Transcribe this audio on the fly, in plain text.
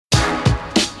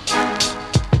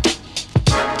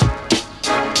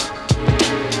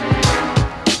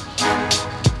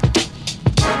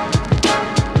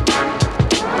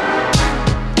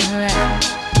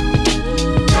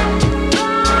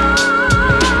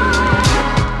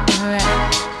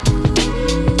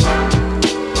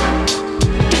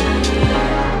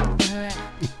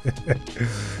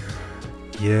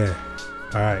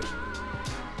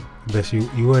guess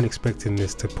you weren't expecting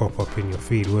this to pop up in your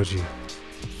feed, was you?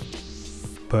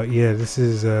 But yeah, this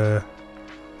is the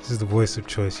voice of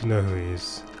choice. You know who he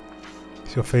is.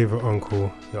 It's your favorite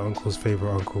uncle, your uncle's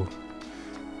favorite uncle,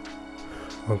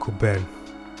 Uncle Ben.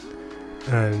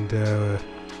 And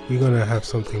we're gonna have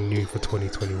something new for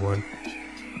 2021.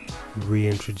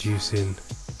 Reintroducing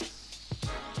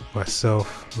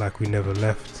myself like we never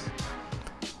left,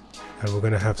 and we're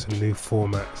gonna have some new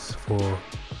formats for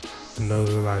the No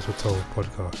Lies Were Told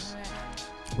podcast,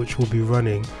 which will be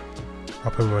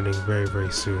up and running very,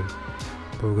 very soon.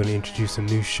 But we're going to introduce a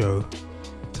new show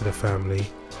to the family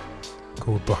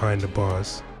called Behind the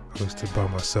Bars, hosted by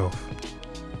myself.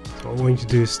 So all I want you to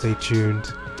do is stay tuned,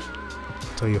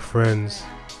 tell your friends,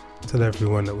 tell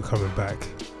everyone that we're coming back,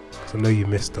 because I know you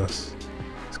missed us.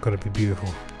 It's going to be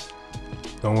beautiful.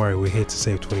 Don't worry, we're here to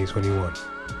save 2021.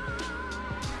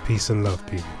 Peace and love,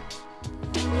 people.